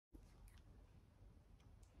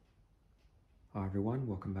Hi everyone,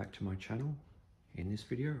 welcome back to my channel. In this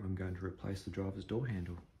video I'm going to replace the driver's door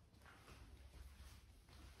handle.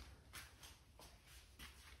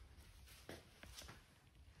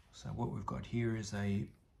 So what we've got here is a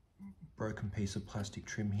broken piece of plastic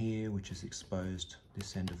trim here which is exposed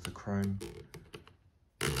this end of the chrome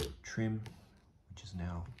trim, which is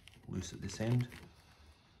now loose at this end.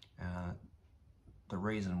 The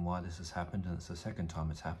reason why this has happened, and it's the second time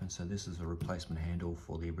it's happened, so this is a replacement handle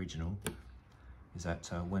for the original, is that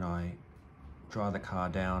when I dry the car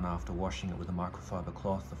down after washing it with a microfiber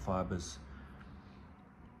cloth, the fibers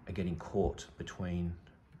are getting caught between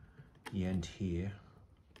the end here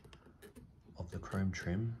of the chrome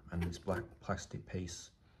trim and this black plastic piece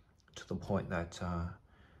to the point that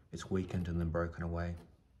it's weakened and then broken away.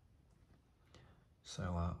 So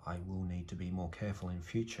I will need to be more careful in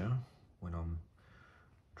future when I'm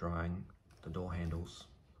drying the door handles,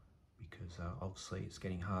 because obviously it's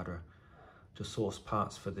getting harder to source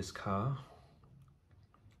parts for this car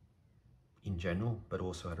in general, but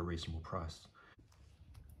also at a reasonable price.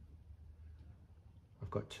 I've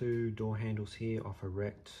got two door handles here off a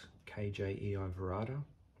wrecked KJEI Verada.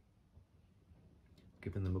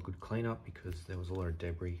 Given them a good clean up because there was a lot of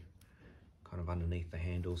debris kind of underneath the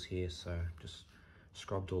handles here, so just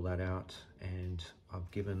scrubbed all that out, and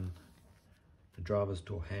I've given the driver's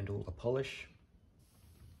door handle a polish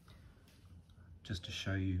just to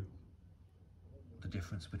show you the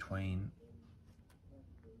difference between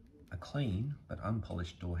a clean but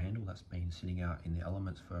unpolished door handle that's been sitting out in the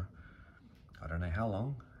elements for I don't know how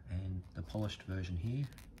long, and the polished version here,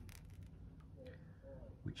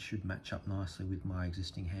 which should match up nicely with my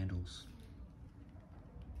existing handles.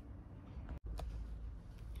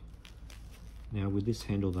 Now with this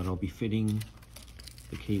handle that I'll be fitting,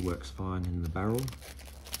 the key works fine in the barrel,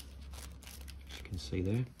 as you can see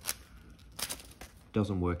there.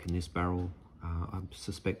 Doesn't work in this barrel. I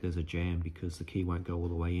suspect there's a jam because the key won't go all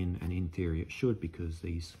the way in, and in theory it should because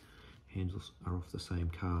these handles are off the same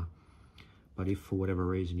car. But if for whatever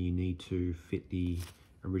reason you need to fit the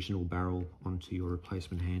original barrel onto your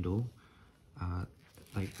replacement handle,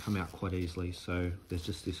 they come out quite easily. So there's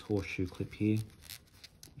just this horseshoe clip here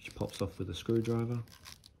which pops off with a screwdriver,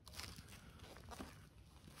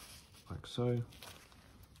 like so,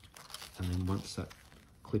 and then once that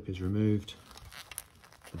clip is removed,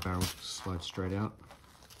 the barrel slides straight out,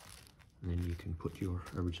 and then you can put your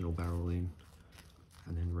original barrel in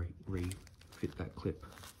and then refit that clip,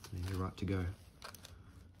 and then you're right to go.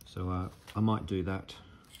 So I might do that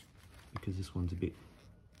because this one's a bit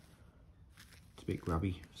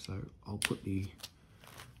grubby, so I'll put the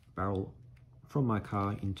barrel from my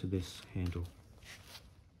car into this handle.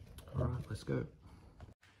 All right, let's go.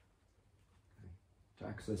 To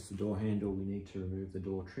access the door handle, we need to remove the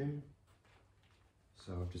door trim.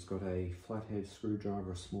 So I've just got a flathead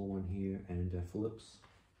screwdriver, a small one here, and a Phillips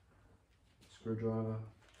screwdriver.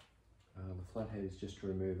 The flathead is just to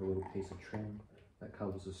remove a little piece of trim that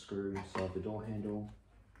covers the screw inside the door handle.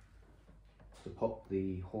 To pop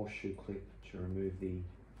the horseshoe clip to remove the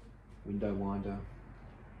window winder,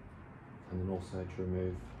 and then also to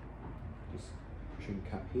remove this trim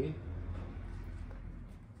cap here.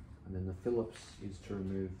 And then the Phillips is to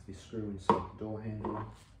remove the screw inside the door handle.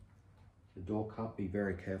 The door cup, be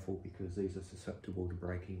very careful because these are susceptible to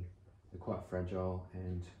breaking. They're quite fragile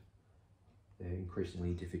and they're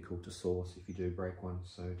increasingly difficult to source if you do break one.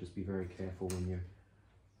 So just be very careful when you're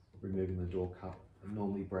removing the door cup. It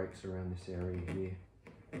normally breaks around this area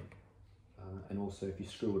here. And also if you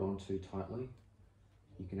screw it on too tightly,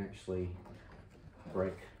 you can actually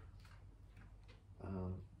break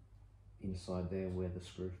inside there where the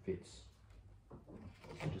screw fits.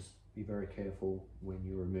 So just be very careful when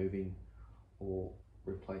you're removing or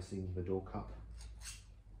replacing the door cup.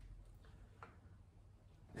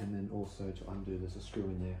 And then also to undo, there's a screw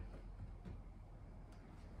in there.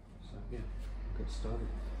 So yeah, we'll get started.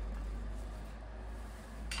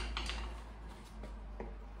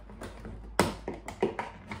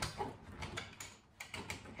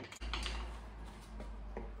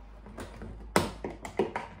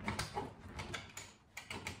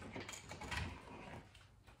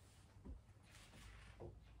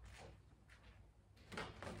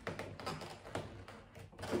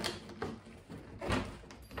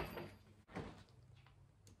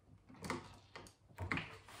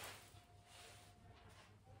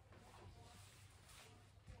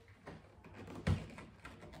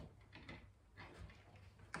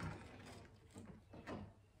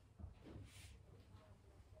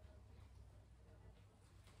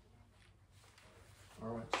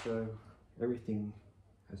 Alright, so everything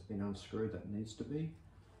has been unscrewed that needs to be.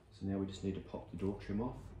 So now we just need to pop the door trim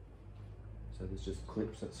off. So there's just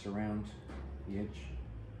clips that surround the edge.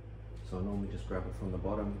 So I normally just grab it from the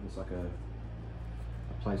bottom. It's like a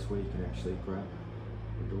place where you can actually grab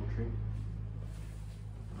the door trim,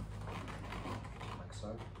 like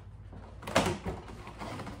so.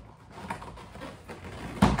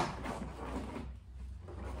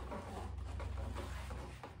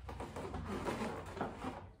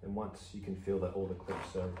 And once you can feel that all the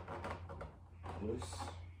clips are loose,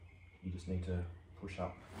 you just need to push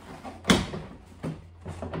up.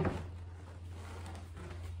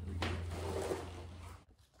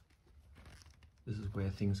 This is where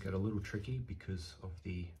things get a little tricky because of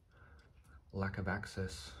the lack of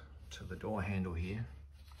access to the door handle here,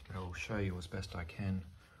 but I'll show you as best I can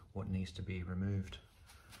what needs to be removed.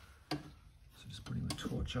 So just putting the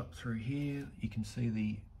torch up through here, you can see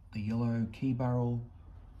the yellow key barrel,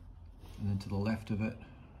 and then to the left of it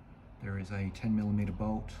there is a 10mm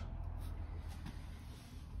bolt,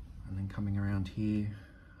 and then coming around here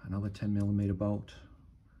another 10mm bolt,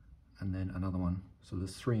 and then another one. So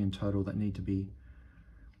there's 3 in total that need to be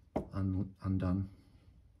undone,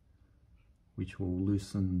 which will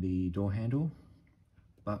loosen the door handle.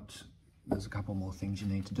 But there's a couple more things you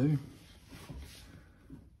need to do.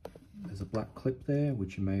 There's a black clip there,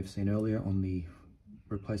 which you may have seen earlier on the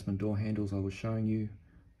replacement door handles I was showing you.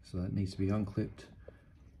 So that needs to be unclipped.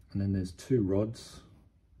 And then there's 2 rods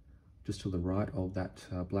just to the right of that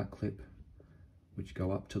black clip, which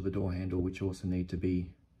go up to the door handle, which also need to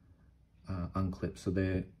be unclipped. So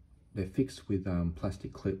they're fixed with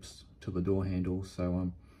plastic clips to the door handle.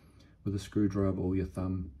 So with a screwdriver or your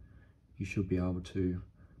thumb, you should be able to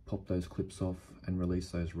pop those clips off and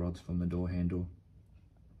release those rods from the door handle.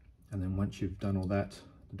 And then once you've done all that,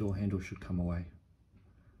 the door handle should come away.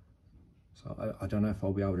 So I don't know if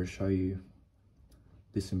I'll be able to show you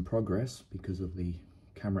this in progress because of the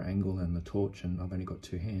camera angle and the torch, and I've only got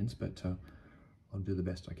 2 hands, but I'll do the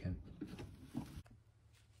best I can.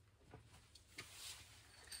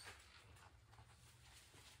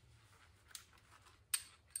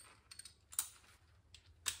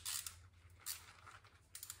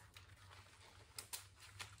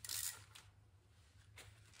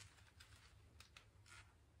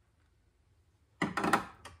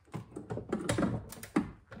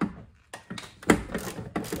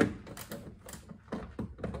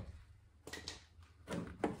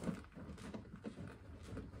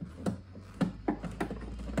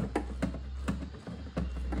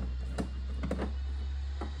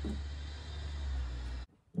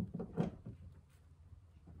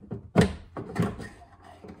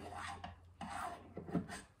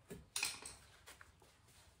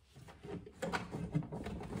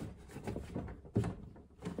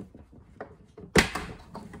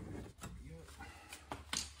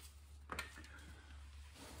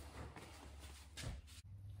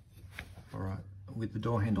 With the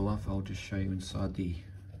door handle off, I'll just show you inside the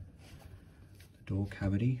door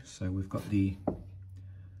cavity. So we've got the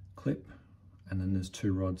clip, and then there's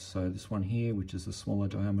 2 rods. So this one here, which is the smaller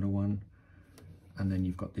diameter one, and then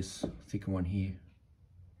you've got this thicker one here,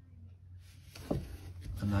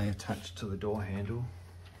 and they attach to the door handle.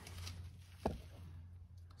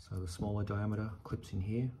 So the smaller diameter clips in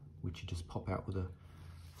here, which you just pop out with a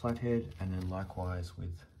flathead, and then likewise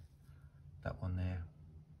with that one there.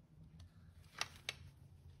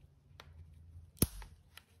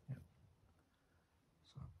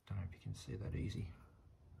 See that easy.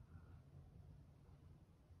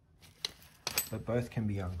 But both can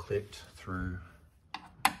be unclipped through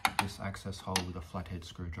this access hole with a flathead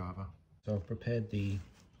screwdriver. So I've prepared the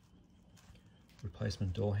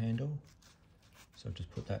replacement door handle. So I've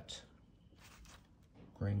just put that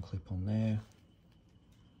green clip on there,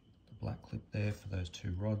 the black clip there for those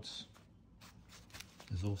 2 rods.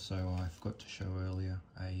 There's also, I forgot to show earlier,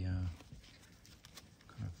 a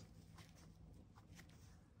kind of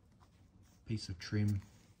piece of trim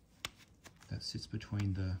that sits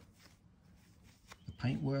between the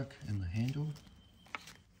paintwork and the handle.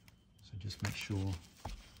 So just make sure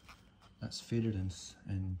that's fitted and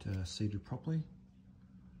seated properly,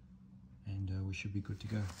 and we should be good to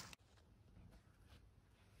go.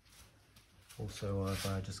 Also,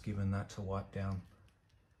 I've just given that to wipe down.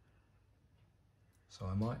 So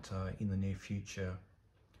I might, in the near future,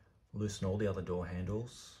 loosen all the other door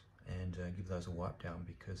handles and give those a wipe down,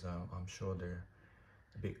 because I'm sure they're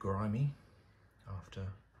a bit grimy after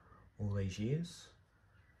all these years.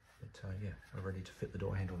 But yeah, we're ready to fit the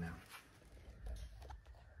door handle now.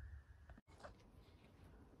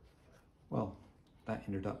 Well, that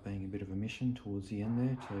ended up being a bit of a mission towards the end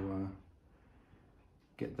there to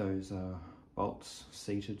get those bolts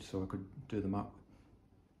seated so I could do them up,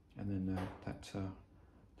 and then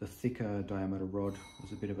that the thicker diameter rod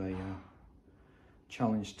was a bit of a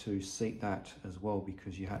challenge to seat that as well,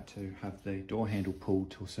 because you had to have the door handle pulled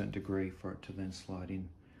to a certain degree for it to then slide in.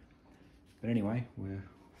 But anyway, we're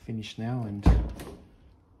finished now and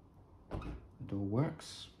the door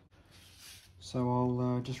works. So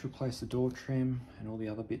I'll just replace the door trim and all the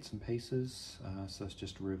other bits and pieces. So it's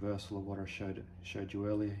just a reversal of what I showed you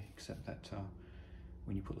earlier, except that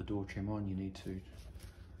when you put the door trim on, you need to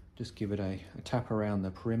just give it a tap around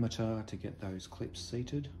the perimeter to get those clips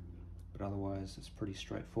seated. But otherwise it's pretty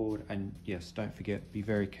straightforward. And yes, don't forget, be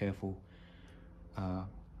very careful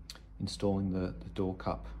installing the door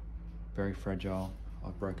cup. Very fragile.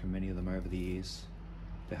 I've broken many of them over the years.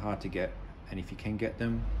 They're hard to get, and if you can get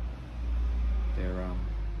them, they're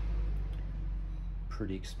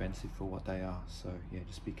pretty expensive for what they are. So yeah,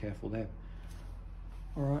 just be careful there.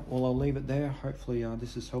 All right, well, I'll leave it there. Hopefully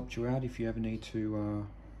this has helped you out if you ever need to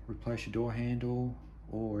replace your door handle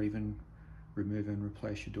or even remove and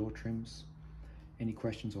replace your door trims. Any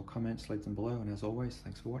questions or comments, leave them below, and as always,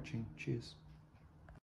 thanks for watching. Cheers.